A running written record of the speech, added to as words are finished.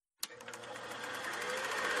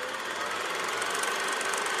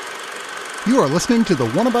You are listening to the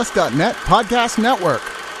oneofus.net podcast network.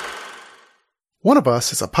 One of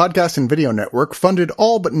Us is a podcast and video network funded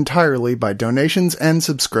all but entirely by donations and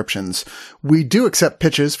subscriptions. We do accept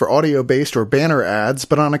pitches for audio-based or banner ads,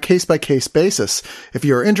 but on a case-by-case basis. If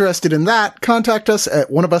you are interested in that, contact us at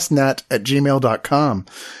oneofusnet@gmail.com.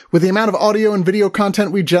 With the amount of audio and video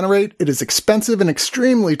content we generate, it is expensive and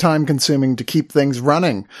extremely time-consuming to keep things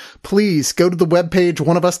running. Please go to the webpage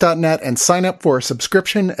oneofus.net and sign up for a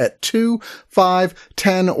subscription at $2, $5,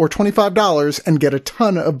 $10, or $25 and get a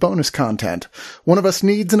ton of bonus content. One of Us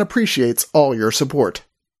needs and appreciates all your support.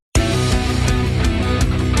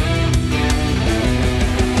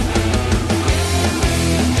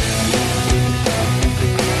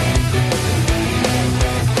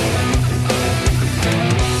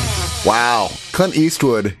 Wow. Clint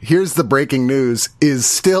Eastwood, here's the breaking news, is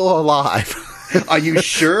still alive. Are you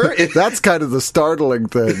sure? That's kind of the startling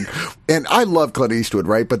thing. And I love Clint Eastwood,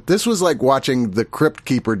 right? But this was like watching the Crypt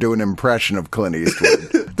Keeper do an impression of Clint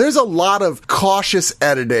Eastwood. There's a lot of cautious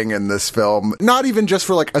editing in this film. Not even just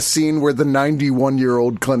for like a scene where the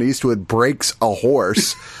 91-year-old Clint Eastwood breaks a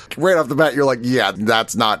horse. Right off the bat, you're like, yeah,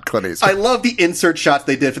 that's not Clint Eastwood. I love the insert shots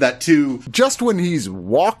they did for that too. Just when he's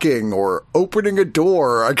walking or opening a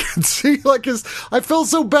door, I can see like I feel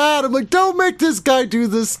so bad. I'm like, don't make this guy do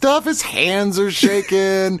this stuff. His hands are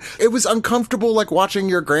shaking. It was uncomfortable, like watching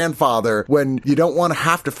your grandfather when you don't want to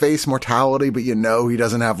have to face mortality, but you know he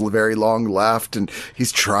doesn't have very long left and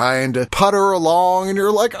he's trying to putter along and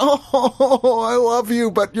you're like, oh, I love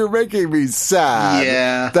you, but you're making me sad.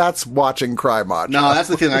 Yeah. That's watching Cry Macho. No, that's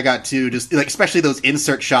the feeling I got too. Just like, especially those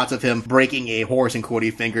insert shots of him breaking a horse in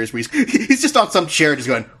Cordy Fingers where he's just on some chair just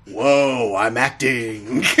going, whoa, I'm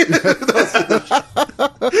acting.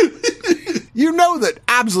 You know that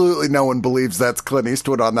absolutely no one believes that's Clint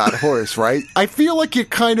Eastwood on that horse, right? I feel like you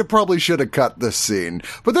kind of probably should have cut this scene.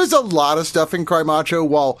 But there's a lot of stuff in Cry Macho,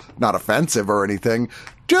 while not offensive or anything,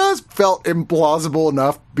 just felt implausible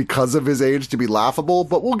enough because of his age to be laughable.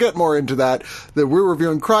 But we'll get more into that. We're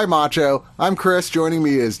reviewing Cry Macho. I'm Chris. Joining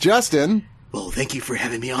me is Justin. Well, thank you for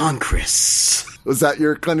having me on, Chris. Was that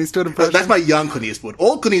your Clint Eastwood impression? That's my young Clint Eastwood.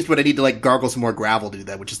 Old Clint Eastwood, I need to like gargle some more gravel to do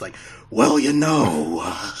that, which is like, well, you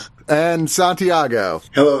know. And Santiago.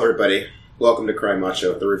 Hello, everybody. Welcome to Cry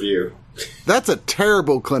Macho, the review. That's a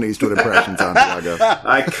terrible Clint Eastwood impression, Santiago.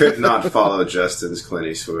 I could not follow Justin's Clint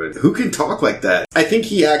Eastwood. Who can talk like that? I think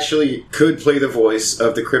he actually could play the voice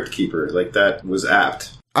of the Crypt Keeper. Like, that was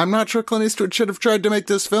apt. I'm not sure Clint Eastwood should have tried to make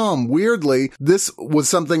this film. Weirdly, this was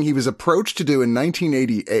something he was approached to do in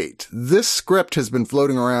 1988. This script has been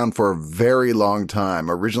floating around for a very long time.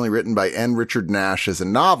 Originally written by N. Richard Nash as a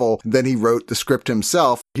novel, then he wrote the script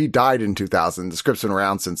himself. He died in 2000. The script's been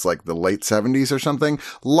around since like the late 70s or something.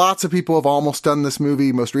 Lots of people have almost done this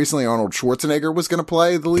movie. Most recently, Arnold Schwarzenegger was going to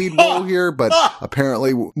play the lead role here, but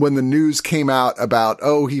apparently when the news came out about,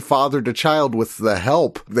 oh, he fathered a child with The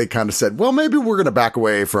Help, they kind of said, well, maybe we're going to back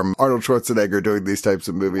away from Arnold Schwarzenegger doing these types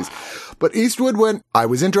of movies. But Eastwood went, I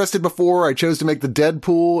was interested before. I chose to make the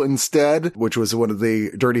Deadpool instead, which was one of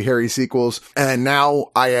the Dirty Harry sequels. And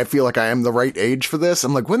now I feel like I am the right age for this.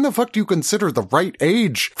 I'm like, when the fuck do you consider the right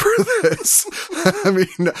age for this? I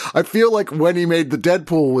mean, I feel like when he made the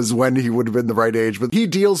Deadpool was when he would have been the right age, but he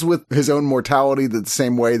deals with his own mortality the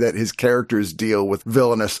same way that his characters deal with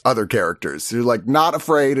villainous other characters. They're like not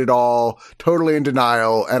afraid at all, totally in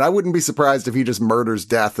denial. And I wouldn't be surprised if he just murders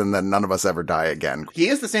death and then none of us ever die again. He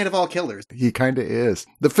is the saint of all killers. He kind of is.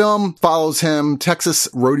 The film follows him, Texas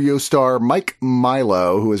rodeo star Mike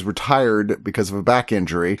Milo, who is retired because of a back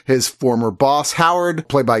injury. His former boss, Howard,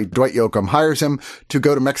 played by Dwight Yoakam, hires him to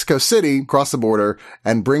go to Mexico City, cross the border,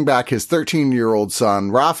 and bring back his 13-year-old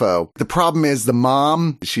son, Rafa. The problem is the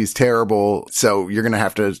mom, she's terrible, so you're going to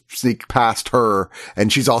have to sneak past her,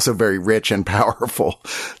 and she's also very rich and powerful.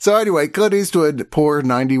 So anyway, Clint Eastwood, poor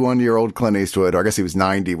 91-year-old Clint Eastwood, or I guess he was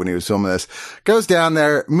 90 when he was filming this, goes down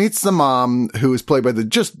there, meets the mom, who is played by the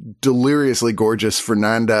just deliriously gorgeous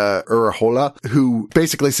Fernanda Urahola, who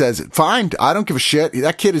basically says, fine, I don't give a shit.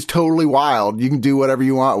 That kid is totally wild. You can do whatever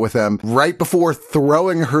you want with him. Right before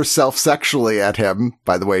throwing herself sexually at him.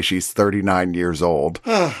 By the way, she's 39 years old.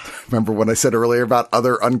 Remember when I said earlier about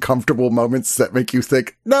other uncomfortable moments that make you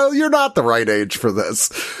think, no, you're not the right age for this.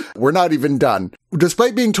 We're not even done.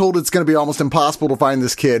 Despite being told it's going to be almost impossible to find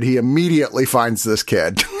this kid, he immediately finds this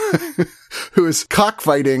kid. who is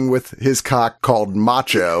cockfighting with his cock called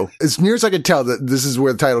Macho. As near as I could tell, that this is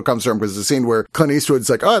where the title comes from, because the scene where Clint Eastwood's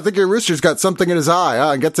like, oh, I think your rooster's got something in his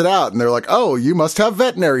eye, and gets it out. And they're like, oh, you must have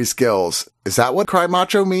veterinary skills. Is that what cry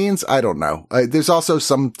macho means? I don't know. There's also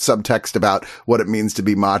some subtext about what it means to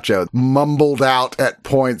be macho, mumbled out at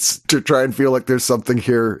points to try and feel like there's something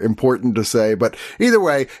here important to say. But either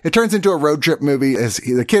way, it turns into a road trip movie as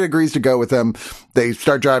the kid agrees to go with him. They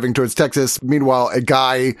start driving towards Texas. Meanwhile, a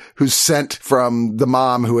guy who's sent from the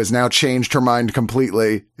mom, who has now changed her mind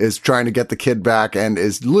completely, is trying to get the kid back and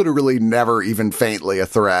is literally never even faintly a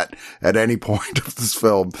threat at any point of this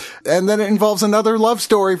film. And then it involves another love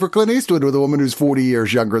story for Clint Eastwood with a woman who's 40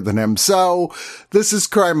 years younger than him. So this is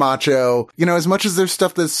Cry Macho. You know, as much as there's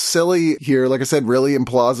stuff that's silly here, like I said, really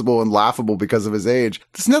implausible and laughable because of his age,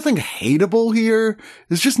 there's nothing hateable here.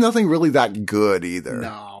 There's just nothing really that good either.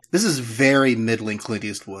 No. This is very middling Clint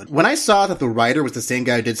Eastwood. When I saw that the writer was the same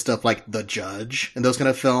guy who did stuff like The Judge and those kind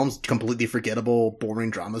of films, completely forgettable, boring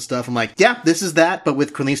drama stuff, I'm like, yeah, this is that, but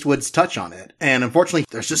with Clint Eastwood's touch on it. And unfortunately,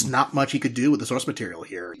 there's just not much he could do with the source material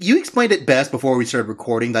here. You explained it best before we started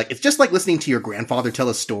recording. Like, it's just like listening to your grandfather tell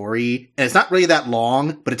a story, and it's not really that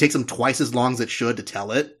long, but it takes him twice as long as it should to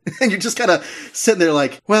tell it. And you're just kind of sitting there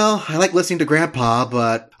like, well, I like listening to Grandpa,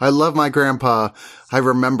 but... I love my grandpa. I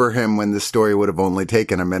remember him when the story would have only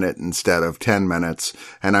taken a minute instead of 10 minutes.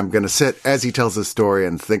 And I'm going to sit as he tells the story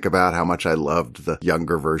and think about how much I loved the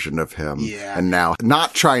younger version of him. Yeah. And now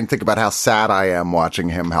not try and think about how sad I am watching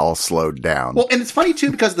him all slowed down. Well, and it's funny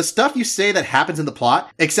too, because the stuff you say that happens in the plot,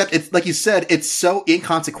 except it's like you said, it's so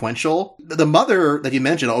inconsequential. The mother that you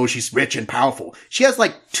mentioned, oh, she's rich and powerful. She has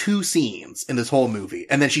like 2 scenes in this whole movie,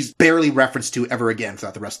 and then she's barely referenced to ever again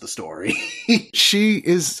throughout the rest of the story. She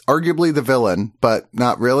is arguably the villain, but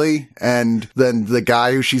not really. And then the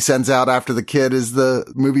guy who she sends out after the kid is the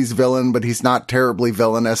movie's villain, but he's not terribly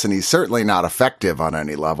villainous, and he's certainly not effective on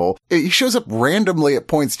any level. He shows up randomly at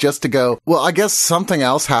points just to go, well, I guess something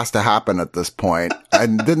else has to happen at this point.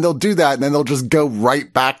 And then they'll do that, and then they'll just go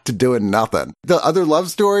right back to doing nothing. The other love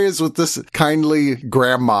story is with this kindly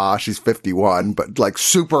grandma. She's 51, but like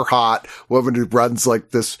super hot woman who runs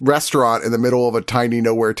like this restaurant in the middle of a tiny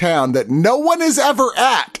nowhere town that no one is ever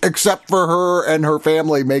at except for her and her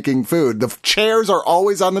family making food. The chairs are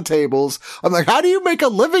always on the tables. I'm like, how do you make a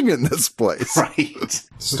living in this place? Right.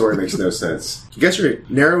 The story makes no sense. You guys are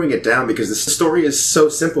narrowing it down because the story is so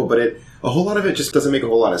simple, but a whole lot of it just doesn't make a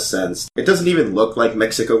whole lot of sense. It doesn't even look like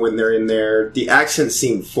Mexico when they're in there. The accents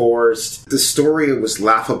seem forced. The story was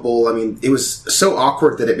laughable. I mean, it was so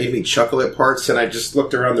awkward that it made me chuckle at parts, and I just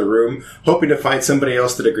looked around the room hoping to find somebody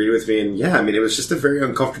else that agreed with me. And yeah, I mean, it was just a very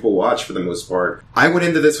uncomfortable watch for the most part. I went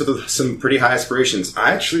into this with some pretty high aspirations.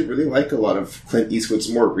 I actually really like a lot of Clint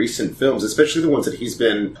Eastwood's more recent films, especially the ones that he's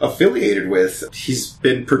been affiliated with. He's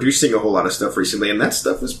been producing a whole lot of stuff recently, and that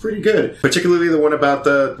stuff was pretty good. Particularly the one about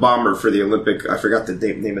the bomber for the Olympic, I forgot the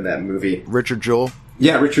name of that movie. Richard Jewell?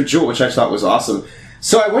 Yeah, Richard Jewell, which I thought was awesome.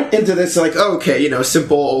 So I went into this like, oh, okay,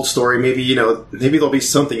 simple old story. Maybe, maybe there'll be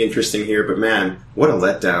something interesting here. But man, what a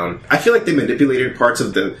letdown. I feel like they manipulated parts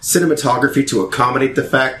of the cinematography to accommodate the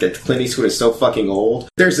fact that Clint Eastwood is so fucking old.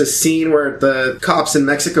 There's a scene where the cops in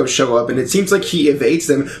Mexico show up, and it seems like he evades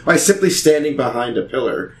them by simply standing behind a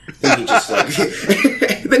pillar. And he just like...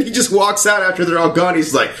 then he just walks out after they're all gone.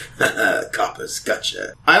 He's like, coppers,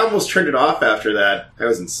 gotcha. I almost turned it off after that. I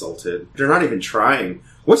was insulted. They're not even trying.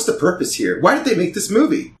 What's the purpose here? Why did they make this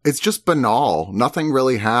movie? It's just banal. Nothing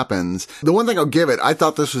really happens. The one thing I'll give it, I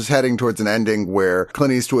thought this was heading towards an ending where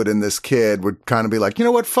Clint Eastwood and this kid would kind of be like, you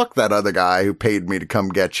know what? Fuck that other guy who paid me to come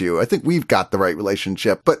get you. I think we've got the right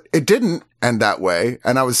relationship. But it didn't end that way,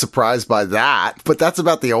 and I was surprised by that. But that's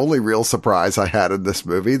about the only real surprise I had in this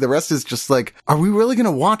movie. The rest is just like, are we really going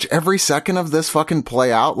to watch every second of this fucking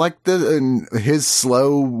play out like this? And his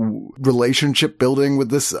slow relationship building with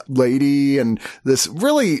this lady and this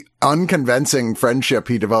really unconvincing friendship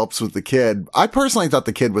he develops with the kid. I personally thought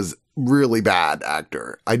the kid was really bad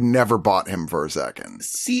actor. I never bought him for a second.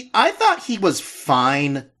 See, I thought he was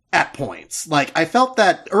fine at points. Like, I felt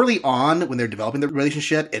that early on when they're developing the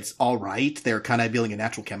relationship, it's all right. They're kind of building a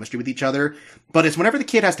natural chemistry with each other. But it's whenever the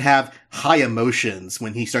kid has to have high emotions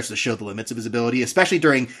when he starts to show the limits of his ability, especially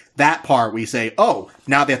during that part where you say, oh,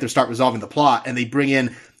 now they have to start resolving the plot, and they bring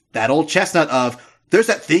in that old chestnut of, there's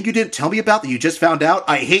that thing you didn't tell me about that you just found out.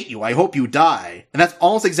 I hate you. I hope you die. And that's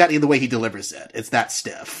almost exactly the way he delivers it. It's that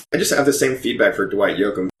stiff. I just have the same feedback for Dwight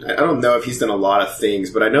Yoakam. I don't know if he's done a lot of things,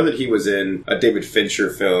 but I know that he was in a David Fincher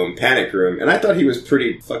film, Panic Room, and I thought he was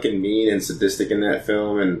pretty fucking mean and sadistic in that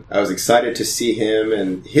film, and I was excited to see him,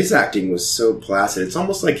 and his acting was so placid. It's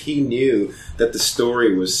almost like he knew that the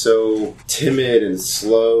story was so timid and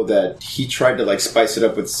slow that he tried to, like, spice it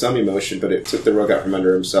up with some emotion, but it took the rug out from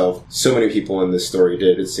under himself. So many people in this story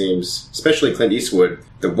did, it seems. Especially Clint Eastwood.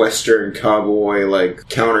 The Western cowboy, like,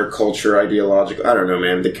 counterculture ideological. I don't know,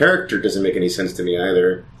 man. The character doesn't make any sense to me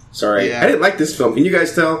either. Sorry. Yeah. I didn't like this film. Can you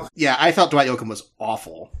guys tell? Yeah, I felt Dwight Yoakam was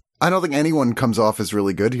awful. I don't think anyone comes off as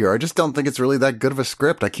really good here. I just don't think it's really that good of a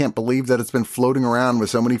script. I can't believe that it's been floating around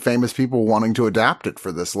with so many famous people wanting to adapt it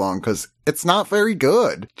for this long, because it's not very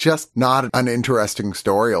good. Just not an interesting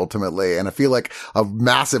story, ultimately. And I feel like a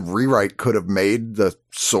massive rewrite could have made the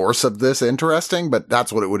source of this interesting, but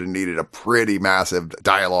that's what it would have needed, a pretty massive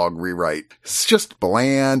dialogue rewrite. It's just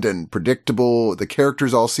bland and predictable. The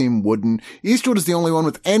characters all seem wooden. Eastwood is the only one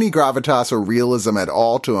with any gravitas or realism at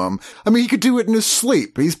all to him. I mean, he could do it in his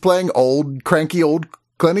sleep. He's playing cranky old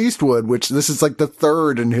Clint Eastwood, which this is like the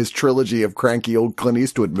third in his trilogy of cranky old Clint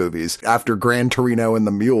Eastwood movies after Gran Torino and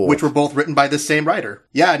The Mule. Which were both written by the same writer.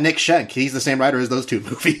 Yeah, Nick Schenk. He's the same writer as those two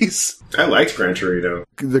movies. I liked Gran Torino.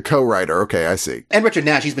 The co-writer. Okay, I see. And Richard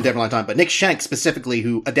Nash, he's been dead for a long time, but Nick Schenk specifically,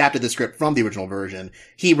 who adapted the script from the original version,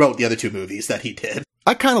 he wrote the other two movies that he did.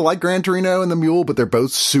 I kind of like Gran Torino and The Mule, but they're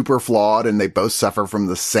both super flawed and they both suffer from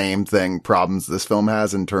the same problems this film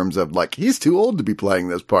has in terms of, like, he's too old to be playing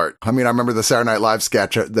this part. I mean, I remember the Saturday Night Live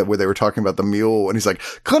sketch where they were talking about The Mule and he's like,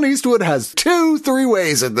 Clint Eastwood has 2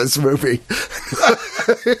 3-ways in this movie.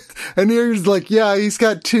 And here's like, yeah, he's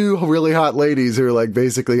got 2 really hot ladies who are like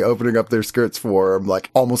basically opening up their skirts for him, like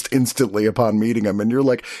almost instantly upon meeting him. And you're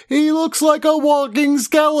like, he looks like a walking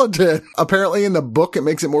skeleton. Apparently in the book, it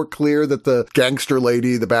makes it more clear that the gangster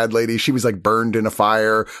lady, the bad lady, she was like burned in a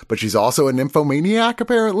fire, but she's also a nymphomaniac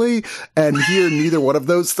apparently. And here, neither one of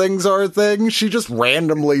those things are a thing. She just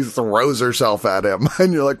randomly throws herself at him.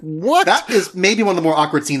 And you're like, what? That is maybe one of the more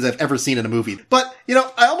awkward scenes I've ever seen in a movie. But, you know,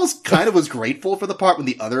 I almost kind of was grateful for the part when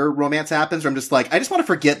the other romance happens, where I'm just like, I just want to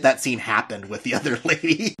forget that scene happened with the other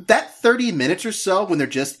lady. That 30 minutes or so when they're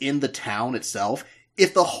just in the town itself,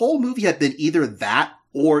 if the whole movie had been either that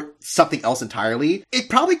or something else entirely, it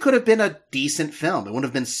probably could have been a decent film. It wouldn't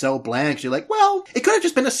have been so bland, 'cause you're like, well, it could have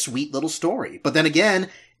just been a sweet little story. But then again,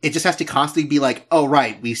 it just has to constantly be like, oh,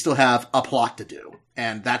 right, we still have a plot to do.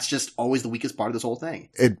 And that's just always the weakest part of this whole thing.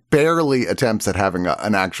 It barely attempts at having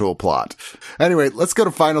an actual plot. Anyway, let's go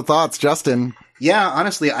to final thoughts. Justin. Yeah,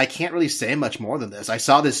 honestly, I can't really say much more than this. I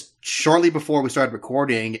saw this shortly before we started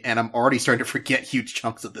recording, and I'm already starting to forget huge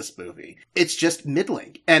chunks of this movie. It's just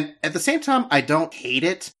middling. And at the same time, I don't hate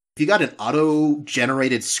it. If you got an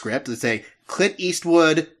auto-generated script that say, Clint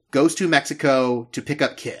Eastwood goes to Mexico to pick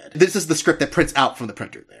up kid. This is the script that prints out from the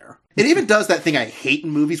printer there. It even does that thing I hate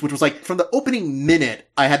in movies, which was like, from the opening minute,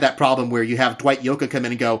 I had that problem where you have Dwight Yoakam come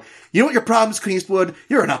in and go, you know what your problem is, Clint Eastwood?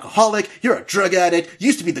 You're an alcoholic, you're a drug addict, you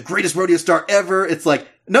used to be the greatest rodeo star ever. It's like,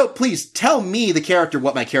 no, please tell me the character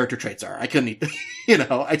what my character traits are. I couldn't,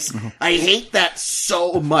 I hate that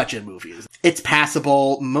so much in movies. It's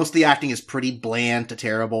passable. Most of the acting is pretty bland to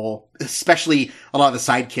terrible, especially a lot of the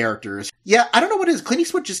side characters. Yeah, I don't know what it is. Clint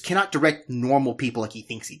Eastwood just cannot direct normal people like he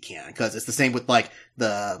thinks he can, because it's the same with like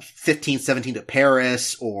the 1517 to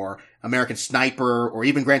Paris or American Sniper or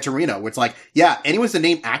even Gran Torino, where it's like, yeah, anyone's the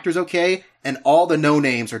name actor's okay, and all the no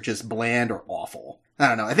names are just bland or awful. I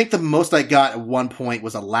don't know. I think the most I got at one point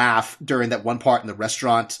was a laugh during that one part in the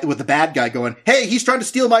restaurant with the bad guy going, hey, he's trying to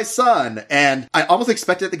steal my son. And I almost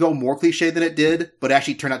expected it to go more cliche than it did, but it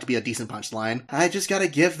actually turned out to be a decent punchline. I just gotta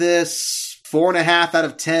give this 4.5 out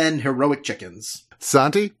of 10 heroic chickens.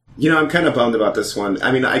 Santi? You know, I'm kind of bummed about this one.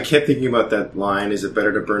 I mean, I kept thinking about that line, is it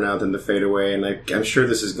better to burn out than to fade away? And I'm sure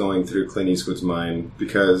this is going through Clint Eastwood's mind,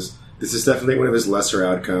 because this is definitely one of his lesser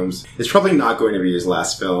outcomes. It's probably not going to be his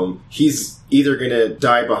last film. He's either going to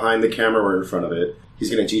die behind the camera or in front of it. He's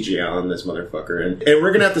going to G.G. Allen this motherfucker. And we're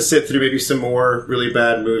going to have to sit through maybe some more really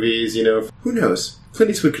bad movies, you know. Who knows?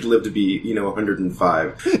 Clint Eastwood could live to be,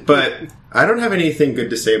 105. But I don't have anything good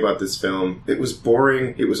to say about this film. It was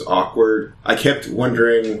boring. It was awkward. I kept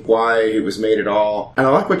wondering why it was made at all. And I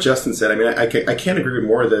like what Justin said. I mean, I can't agree with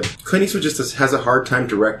more that Clint Eastwood just has a hard time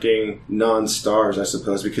directing non-stars, I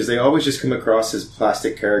suppose, because they always just come across as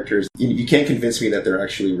plastic characters. You can't convince me that they're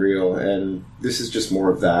actually real, and this is just more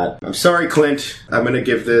of that. I'm sorry, Clint. I'm going to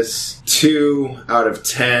give this 2 out of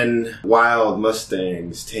 10 wild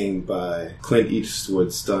Mustangs tamed by Clint Eastwood.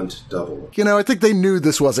 Eastwood stunt double. You know, I think they knew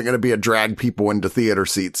this wasn't going to be a drag people into theater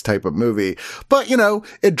seats type of movie. But, you know,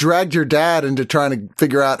 it dragged your dad into trying to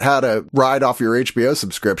figure out how to ride off your HBO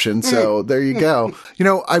subscription. So there you go. You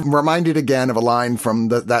know, I'm reminded again of a line from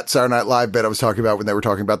that Saturday Night Live bit I was talking about when they were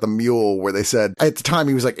talking about the mule, where they said at the time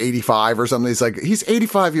he was like 85 or something. He's like, he's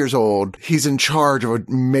 85 years old. He's in charge of a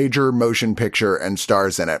major motion picture and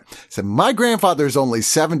stars in it. He said, my grandfather's only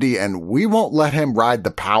 70 and we won't let him ride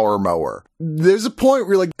the power mower. There's a point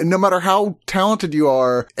where, like, no matter how talented you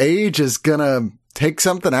are, age is gonna take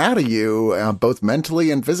something out of you, both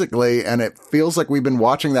mentally and physically. And it feels like we've been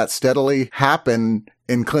watching that steadily happen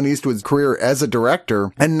in Clint Eastwood's career as a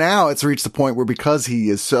director. And now it's reached the point where, because he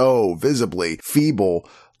is so visibly feeble,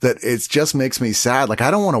 that it just makes me sad. Like, I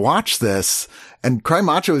don't want to watch this. And Cry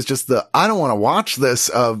Macho is just I don't want to watch this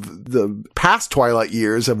of the past Twilight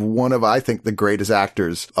years of one of, I think, the greatest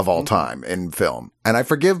actors of all time in film. And I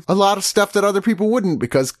forgive a lot of stuff that other people wouldn't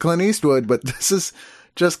because Clint Eastwood, but this is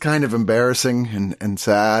just kind of embarrassing and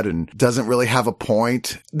sad and doesn't really have a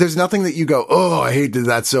point. There's nothing that you go, oh, I hated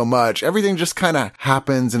that so much. Everything just kind of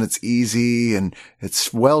happens and it's easy and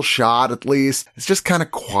it's well shot, at least. It's just kind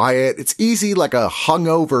of quiet. It's easy, like a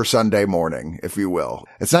hungover Sunday morning, if you will.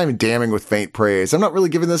 It's not even damning with faint praise. I'm not really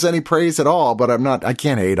giving this any praise at all, but I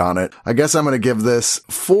can't hate on it. I guess I'm going to give this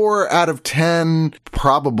 4 out of 10,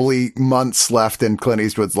 probably months left in Clint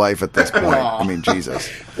Eastwood's life at this point. I mean,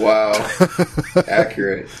 Jesus. Wow. Accurate.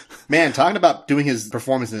 Man, talking about doing his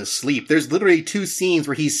performance in his sleep, there's literally 2 scenes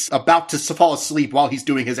where he's about to fall asleep while he's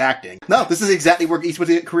doing his acting. No, this is exactly where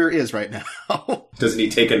Eastwood's career is right now. Doesn't he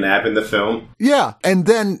take a nap in the film? Yeah, and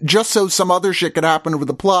then just so some other shit could happen with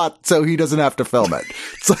the plot, so he doesn't have to film it.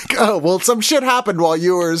 It's like, oh, well, some shit happened while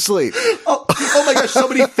you were asleep. Oh my gosh, so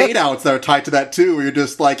many fade-outs that are tied to that, too, where you're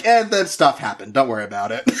just like, and then stuff happened. Don't worry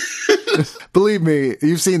about it. Believe me,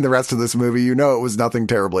 you've seen the rest of this movie. You know it was nothing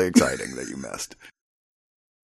terribly exciting that you missed.